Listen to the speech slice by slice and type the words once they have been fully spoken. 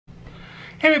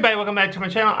Hey everybody, welcome back to my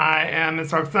channel. I am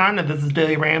Ms. Roxanne and this is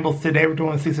Daily Rambles. Today we're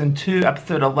doing Season 2,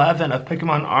 Episode 11 of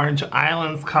Pokemon Orange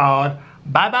Islands called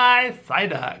Bye Bye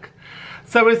Psyduck.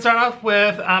 So we start off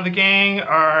with the gang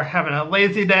are having a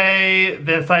lazy day,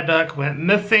 then Psyduck went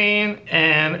missing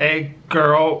and a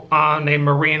girl named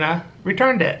Marina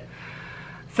returned it.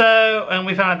 So, and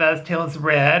we found out that his tail is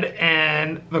red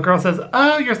and the girl says,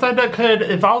 oh, your Psyduck could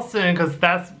evolve soon because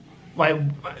that's like,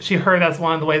 she heard that's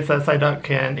one of the ways that Psyduck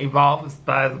can evolve is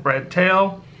by the red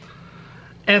tail.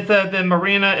 And so then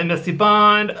Marina and Misty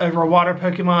bond over water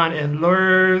Pokemon and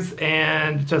lures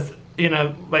and just, you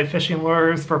know, like fishing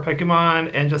lures for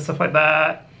Pokemon and just stuff like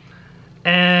that.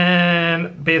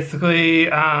 And basically,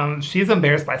 she's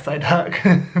embarrassed by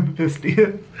Psyduck, Misty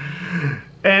is.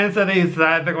 And so they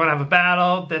decide they're going to have a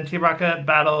battle. Then Team Rocket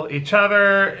battle each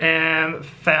other and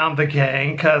found the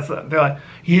gang because they're like,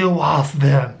 you lost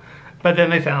them. But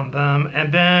then they found them.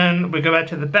 And then we go back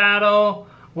to the battle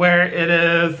where it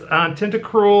is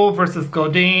Tentacruel versus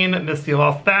Goldeen. Misty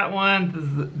lost that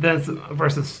one. This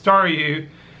versus Staryu.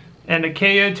 And the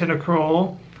KO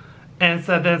Tentacruel. And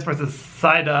so then it's versus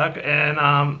Psyduck.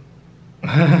 And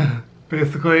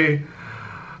basically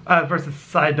versus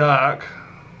Psyduck.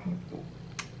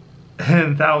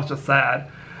 And that was just sad.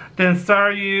 Then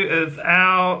Staryu is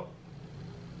out.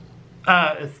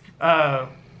 It's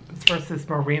versus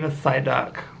Marina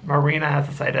Psyduck. Marina has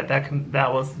a Psyduck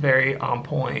that was very on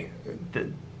point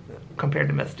compared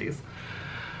to Misty's.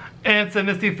 And so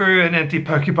Misty threw an empty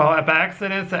Pokeball by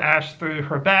accident, so Ash threw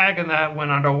her bag and that went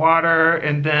underwater.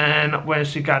 And then when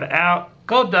she got it out,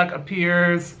 Golduck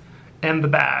appears in the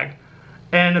bag.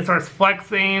 And it starts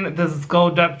flexing. This is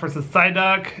Golduck versus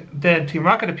Psyduck. Then Team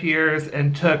Rocket appears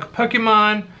and took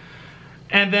Pokemon.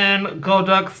 And then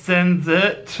Golduck sends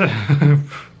it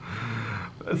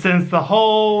sends the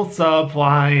whole sub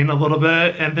flying a little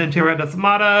bit, and then Team Rocket does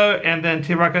motto, and then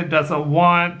Team Rocket doesn't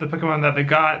want the Pokemon that they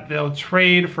got. They'll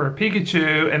trade for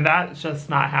Pikachu, and that's just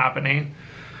not happening.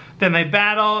 Then they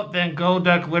battle, then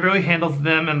Golduck literally handles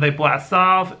them, and they blast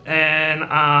off, and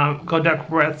Golduck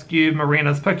rescued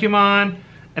Marina's Pokemon,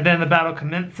 and then the battle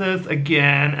commences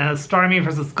again, and it's Starmie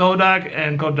versus Golduck,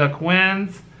 and Golduck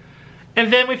wins.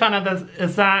 And then we found out that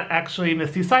it's not actually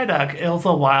Misty Psyduck, it was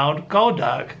a wild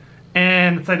Golduck.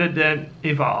 And Psyduck didn't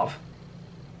evolve.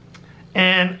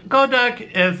 And Golduck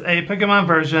is a Pokemon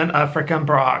version of frickin'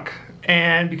 Brock.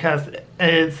 And because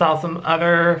it saw some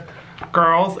other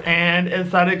girls and it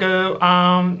decided to go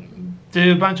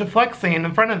do a bunch of flexing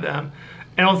in front of them.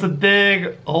 And it was a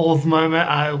big Ols moment.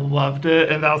 I loved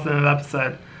it. And that was the end of the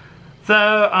episode. So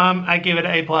I gave it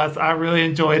an A+. I really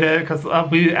enjoyed it because I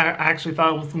actually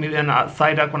thought it was going to be in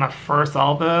Psyduck when I first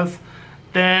saw this.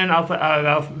 Then I was like,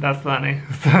 oh, that's funny.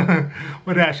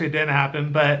 But it actually didn't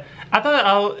happen. But I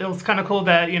thought it was kind of cool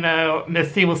that, you know,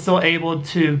 Misty was still able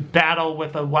to battle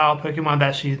with a wild Pokemon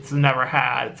that she's never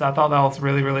had. So I thought that was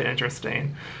really, really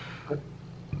interesting.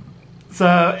 So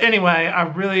anyway, I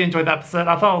really enjoyed the episode.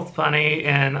 I thought it was funny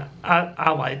and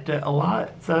I liked it a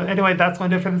lot. So anyway, that's going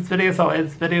to do it for this video. So in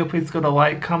this video, please go to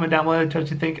like, comment down below, tell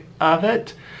what you think of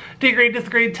it. Do you agree,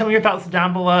 disagree? Tell me your thoughts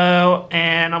down below.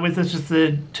 And I'm always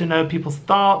interested to know people's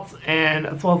thoughts and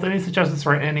as well as any suggestions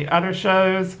for any other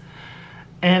shows.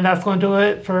 And that's going to do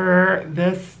it for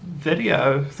this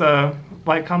video. So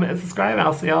like, comment, and subscribe. And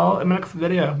I'll see y'all in my next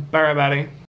video. Bye everybody.